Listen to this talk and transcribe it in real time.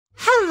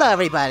Hello,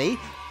 everybody.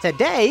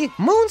 Today,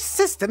 Moon's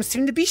systems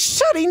seem to be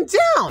shutting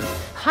down.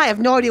 I have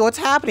no idea what's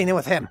happening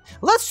with him.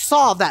 Let's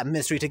solve that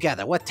mystery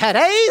together with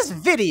today's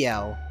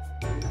video.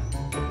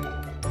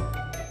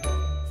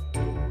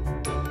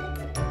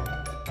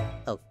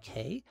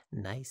 Okay,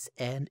 nice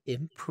and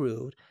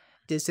improved.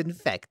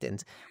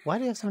 Disinfectant. Why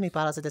do we have so many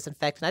bottles of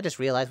disinfectant? I just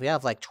realized we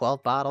have like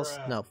 12 bottles.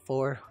 No,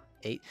 4,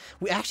 8.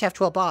 We actually have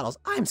 12 bottles.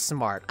 I'm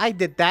smart. I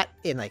did that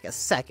in like a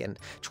second.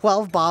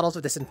 12 bottles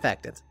of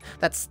disinfectant.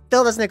 That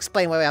still doesn't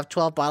explain why we have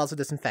 12 bottles of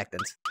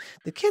disinfectant.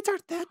 The kids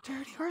aren't that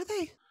dirty, are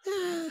they?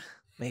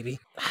 Maybe.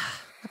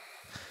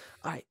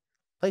 Alright.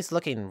 Place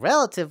looking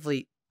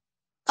relatively...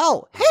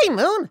 Oh, hey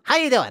Moon! How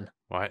you doing?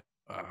 What?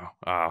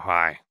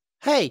 Hi.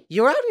 Hey,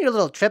 you were out on your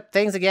little trip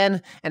things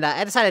again, and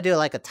I decided to do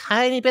like a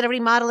tiny bit of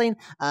remodeling,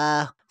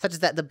 such as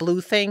the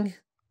blue thing,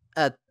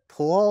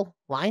 pool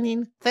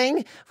lining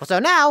thing. So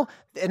now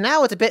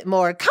it's a bit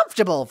more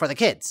comfortable for the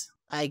kids.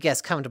 I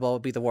guess comfortable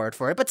would be the word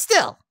for it, but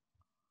still.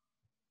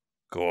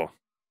 Cool.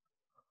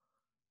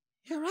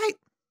 You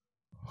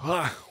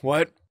alright?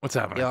 What? What's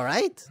happening? You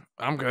alright?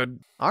 I'm good.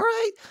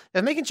 Alright.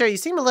 Just making sure. You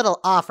seem a little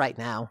off right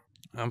now.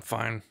 I'm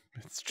fine.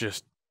 It's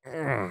just...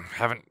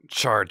 haven't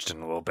charged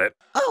in a little bit.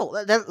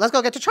 Oh, let's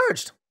go get you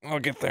charged. I'll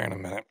get there in a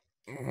minute.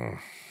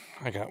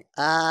 I got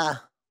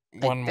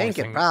one more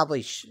thing. It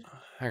probably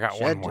I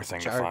got one more thing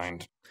to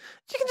find.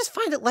 You can just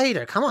find it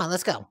later. Come on,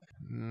 let's go.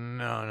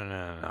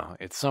 No.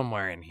 It's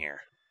somewhere in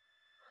here.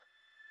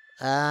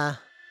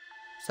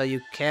 So you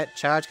can't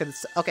charge because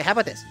it's... Okay, how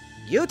about this?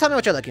 You tell me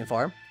what you're looking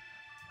for.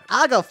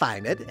 I'll go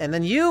find it, and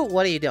then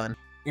what are you doing?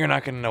 You're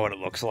not gonna know what it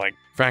looks like.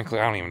 Frankly,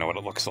 I don't even know what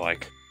it looks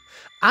like.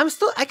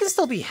 I can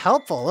still be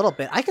helpful a little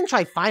bit. I can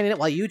try finding it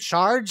while you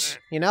charge.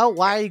 You know,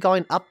 why are you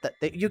going up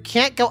you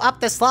can't go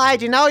up the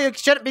slide. You know, you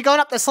shouldn't be going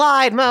up the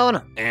slide,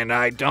 Moon. And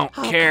I don't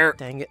care.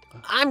 Dang it.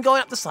 I'm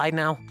going up the slide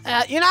now.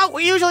 You know,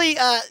 we usually,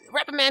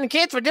 reprimand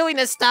kids for doing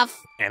this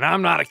stuff. And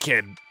I'm not a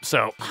kid,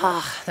 so.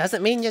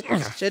 Doesn't mean you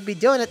should be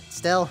doing it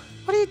still.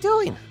 What are you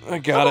doing? I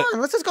got it. Come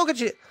on, let's just go get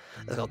you.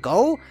 Let's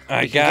go.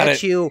 I got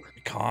it. You.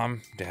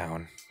 Calm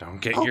down. Don't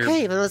get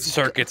your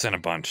circuits in a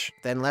bunch.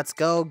 Then let's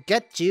go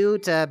get you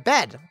to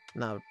bed.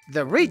 No,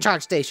 the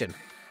recharge station.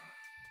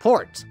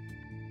 Port.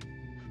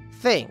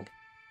 Thing.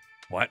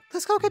 What?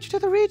 Let's go get you to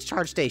the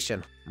recharge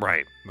station.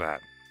 Right,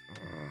 that.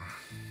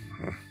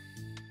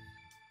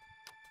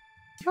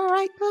 You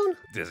alright, Moon?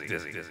 Dizzy.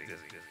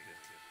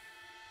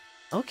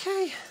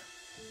 Okay.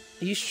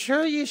 Are you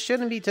sure you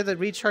shouldn't be to the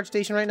recharge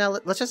station right now?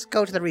 Let's just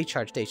go to the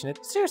recharge station.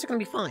 It's seriously gonna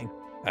be fine.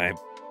 I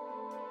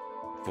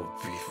will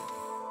be fine.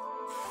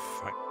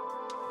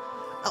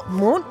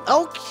 Moon?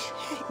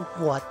 Okay.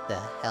 What the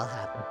hell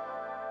happened?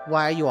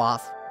 Why are you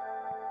off?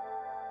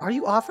 Are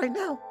you off right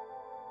now?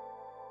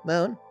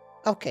 Moon?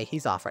 Okay,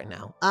 he's off right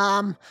now.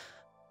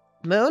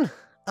 Moon?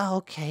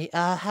 Okay,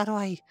 how do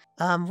I,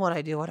 what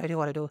I do?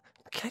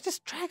 Can I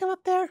just drag him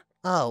up there?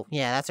 Oh,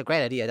 yeah, that's a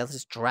great idea. Let's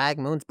just drag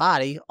Moon's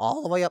body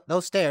all the way up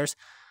those stairs.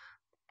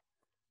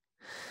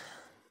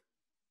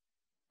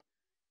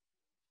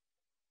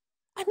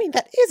 I mean,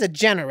 that is a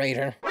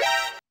generator.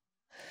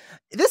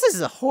 This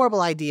is a horrible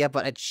idea,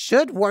 but it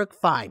should work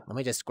fine. Let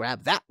me just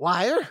grab that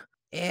wire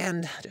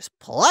and just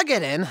plug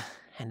it in.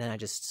 And then I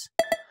just...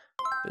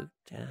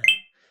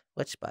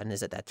 Which button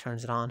is it that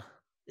turns it on?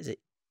 Is it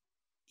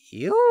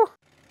you?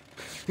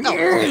 No.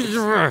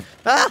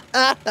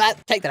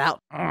 Take that out.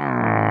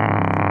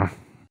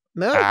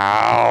 Moon?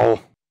 Ow.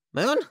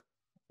 Moon?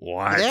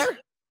 What? You there?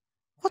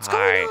 What's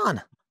going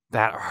on?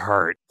 That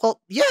hurt.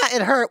 Well, yeah,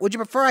 it hurt. Would you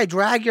prefer I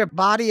drag your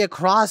body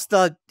across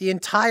the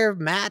entire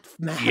mat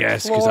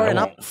yes, because I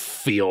won't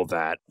feel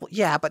that. Well,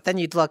 yeah, but then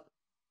you'd look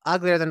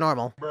uglier than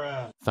normal.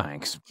 Bruh.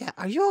 Thanks. Yeah,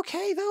 are you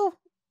okay, though?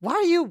 Why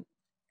are you...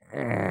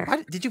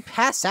 did you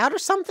pass out or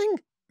something?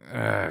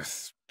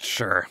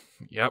 Sure.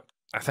 Yep.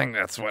 I think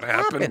that's what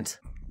happened.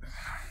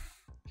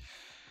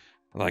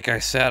 Like I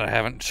said, I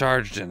haven't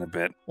charged in a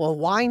bit. Well,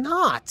 why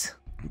not?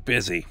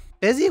 Busy.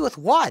 Busy with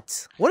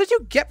what? What did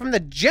you get from the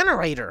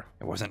generator?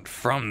 It wasn't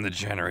from the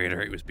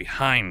generator, it was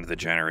behind the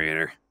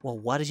generator. Well,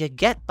 what did you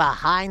get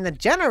behind the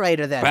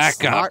generator then?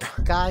 Backup. Smart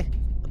guy.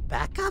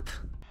 Backup?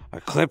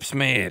 Eclipse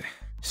made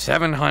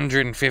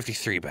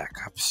 753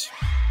 backups.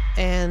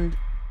 And...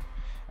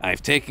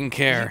 I've taken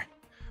care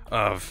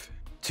of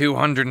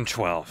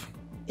 212.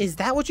 Is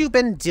that what you've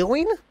been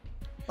doing?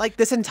 Like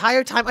this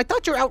entire time? I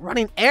thought you were out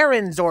running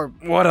errands or...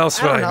 What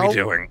else would I be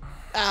doing?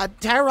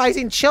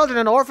 Terrorizing children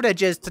in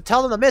orphanages to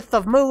tell them the myth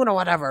of Moon or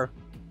whatever.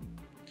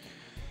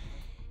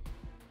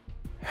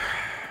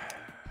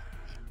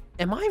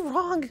 Am I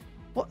wrong?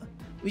 What?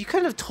 You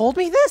couldn't have told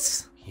me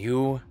this?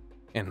 You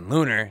and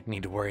Lunar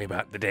need to worry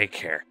about the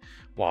daycare,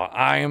 while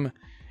I'm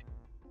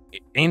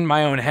in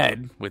my own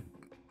head with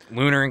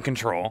Lunar in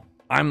control.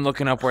 I'm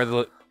looking up where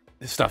the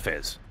stuff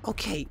is.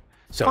 Okay.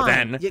 So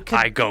fine. then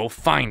I go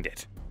find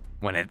it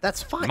when it's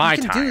That's fine. my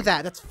you can time. do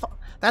that.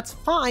 That's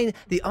fine.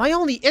 My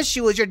only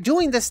issue is you're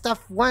doing this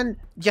stuff when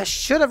you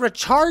should have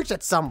recharged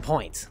at some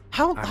point.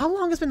 How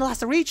long has been the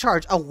last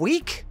recharge? A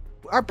week?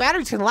 Our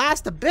batteries can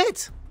last a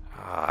bit.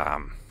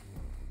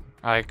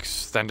 I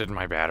extended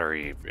my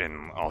battery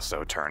and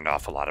also turned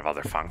off a lot of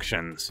other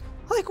functions.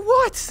 Like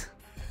what?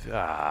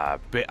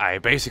 I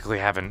basically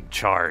haven't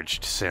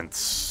charged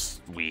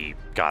since we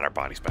got our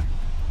bodies back.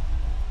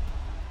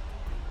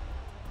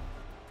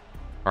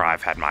 Or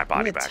I've had my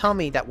body back. Tell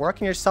me that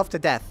working yourself to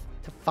death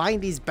to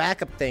find these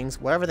backup things,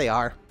 wherever they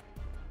are,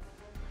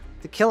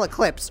 to kill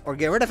Eclipse or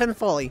get rid of him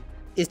fully,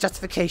 is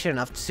justification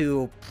enough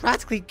to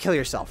practically kill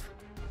yourself.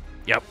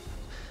 Yep.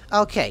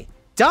 Okay,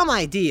 dumb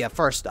idea,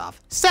 first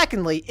off.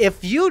 Secondly,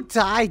 if you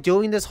die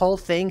doing this whole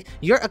thing,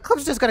 your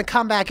Eclipse is just going to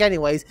come back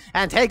anyways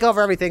and take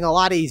over everything a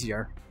lot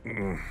easier.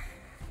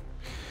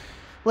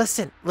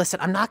 Listen,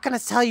 I'm not going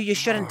to tell you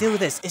shouldn't do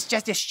this. It's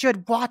just you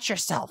should watch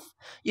yourself.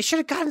 You should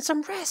have gotten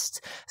some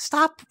rest.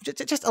 Stop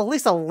just at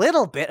least a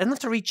little bit enough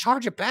to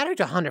recharge your battery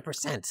to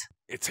 100%.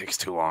 It takes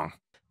too long.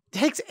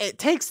 It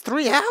takes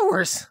 3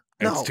 hours.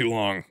 It's too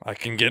long. I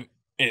can get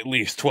at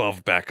least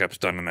 12 backups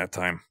done in that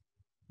time.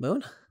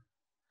 Moon,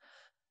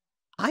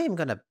 I am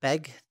going to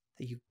beg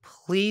that you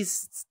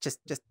please just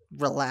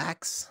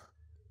relax.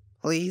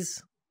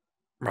 Please.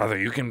 Brother,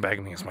 you can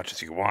beg me as much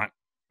as you want.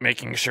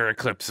 Making sure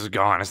Eclipse is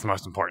gone is the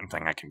most important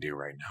thing I can do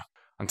right now.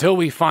 Until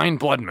we find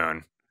Blood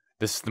Moon,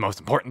 this is the most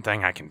important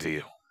thing I can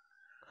do.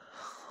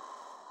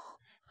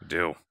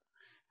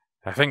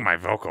 I think my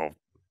vocal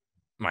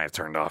might have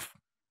turned off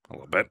a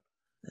little bit.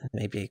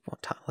 Maybe he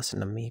won't listen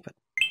to me, but...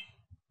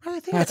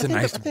 That's a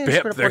nice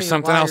bip. There's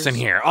something else in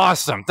here.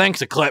 Awesome.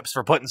 Thanks, Eclipse,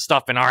 for putting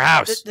stuff in our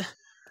house.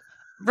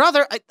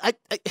 Brother, I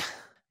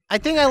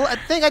think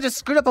I just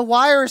screwed up a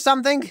wire or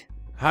something.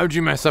 How'd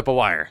you mess up a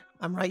wire?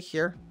 I'm right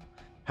here.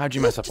 How'd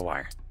you mess up a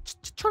wire?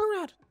 Just turn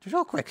around,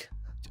 real quick.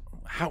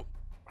 How?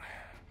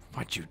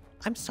 What'd you?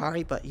 I'm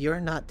sorry, but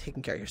you're not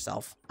taking care of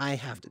yourself. I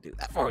have to do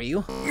that for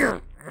you.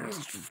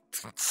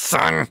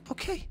 Son.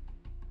 Okay.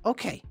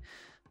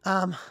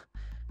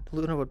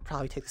 Luna would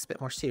probably take this a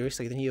bit more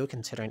seriously than you,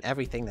 considering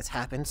everything that's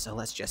happened, so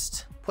let's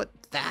just put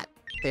that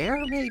there,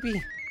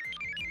 maybe?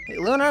 Hey,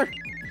 Lunar,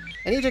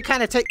 I need you to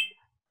kind of take...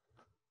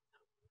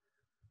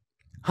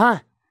 Huh?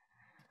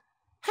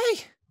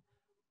 Hey!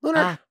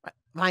 Lunar,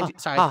 mind you,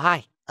 sorry. Oh,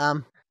 hi.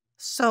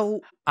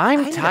 So...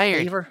 I'm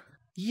tired. Favor.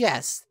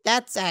 Yes,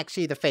 that's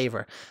actually the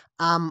favor.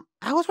 I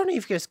was wondering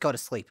if you could just go to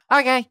sleep.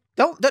 Okay.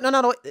 No,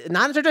 not in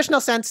a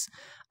traditional sense.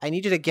 I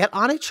need you to get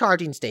on a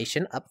charging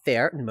station up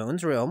there in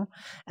Moon's room,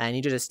 and I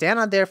need you to stand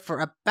on there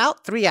for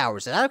about 3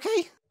 hours. Is that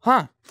okay?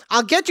 Huh.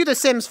 I'll get you the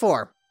Sims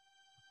 4.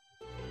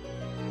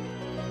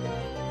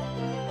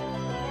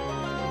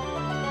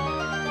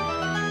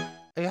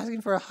 Are you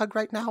asking for a hug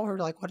right now, or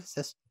like, what is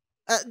this?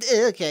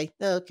 Okay.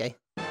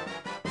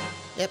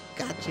 Yep,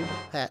 got you.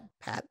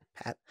 Pat.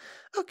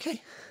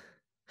 Okay.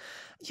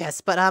 Yes,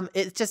 but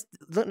it's just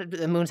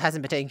Moon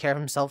hasn't been taking care of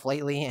himself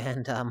lately,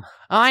 and Oh,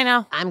 I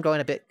know. I'm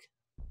going a bit.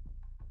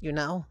 You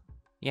know?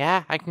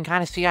 Yeah, I can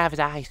kind of see out of his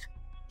eyes.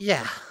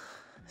 Yeah.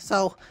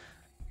 So,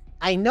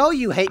 I know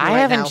you hate me I right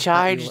now. haven't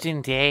charged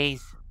in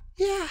days.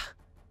 Yeah.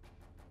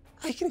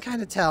 I can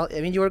kind of tell.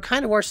 I mean, you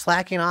were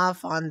slacking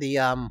off on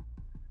the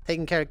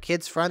taking care of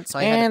kids front, so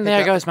I had to And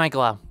there goes my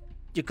glow.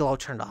 Your glow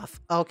turned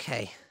off.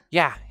 Okay.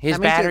 Yeah, his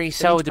battery's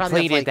so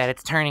depleted that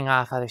it's turning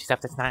off other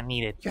stuff that's not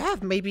needed. You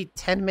have maybe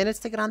 10 minutes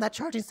to get on that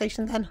charging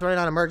station then? Running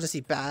on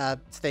emergency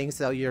things,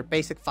 so your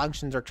basic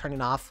functions are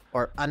turning off,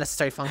 or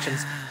unnecessary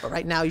functions. But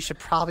right now, you should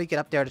probably get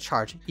up there to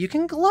charge. You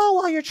can glow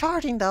while you're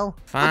charging, though.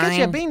 Fine. I'll get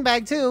you a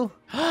beanbag, too.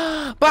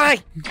 Bye!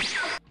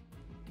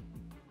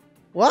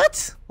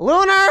 What?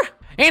 Lunar?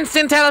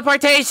 Instant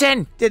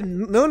teleportation! Did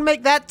Moon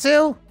make that,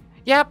 too?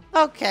 Yep.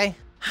 Okay.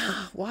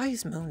 Why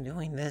is Moon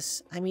doing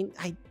this? I mean,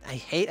 I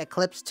hate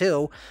Eclipse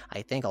too.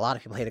 I think a lot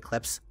of people hate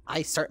Eclipse.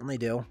 I certainly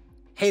do.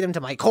 Hate him to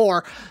my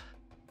core.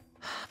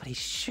 But he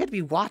should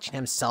be watching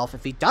himself.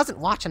 If he doesn't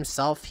watch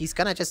himself, he's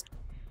gonna just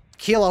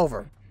keel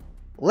over.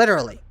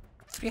 Literally.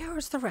 3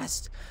 hours to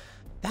rest.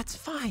 That's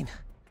fine.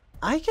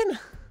 I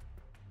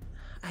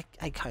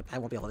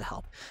won't be able to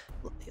help.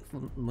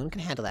 Moon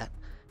can handle that.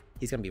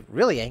 He's gonna be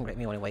really angry at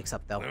me when he wakes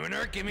up, though.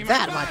 Lunar, give me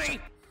my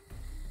body!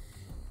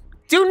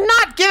 Do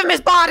not give him his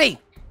body!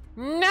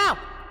 No!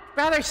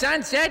 Brother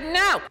Sun said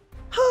no!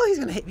 Oh, he's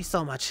gonna hate me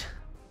so much.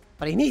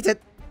 But he needs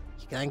it.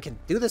 He can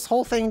do this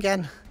whole thing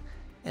again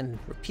and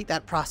repeat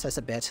that process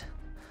a bit.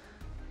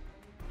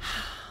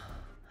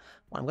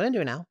 What I'm gonna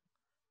do now,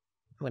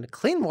 I'm gonna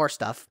clean more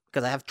stuff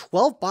because I have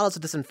 12 bottles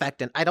of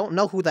disinfectant. I don't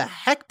know who the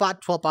heck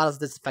bought 12 bottles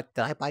of disinfectant.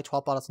 Did I buy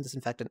 12 bottles of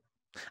disinfectant?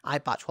 I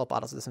bought 12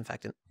 bottles of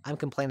disinfectant. I'm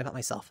complaining about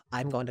myself.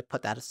 I'm going to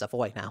put that stuff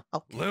away now.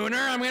 Oh. Lunar,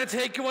 I'm gonna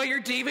take away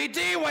your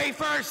DVD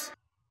wafers!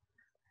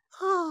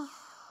 Oh.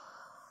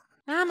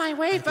 Not my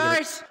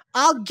wafers!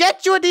 I'll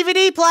get you a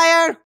DVD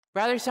player!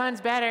 Brother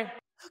Sun's better.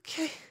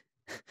 Okay.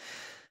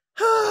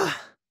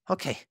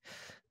 Okay.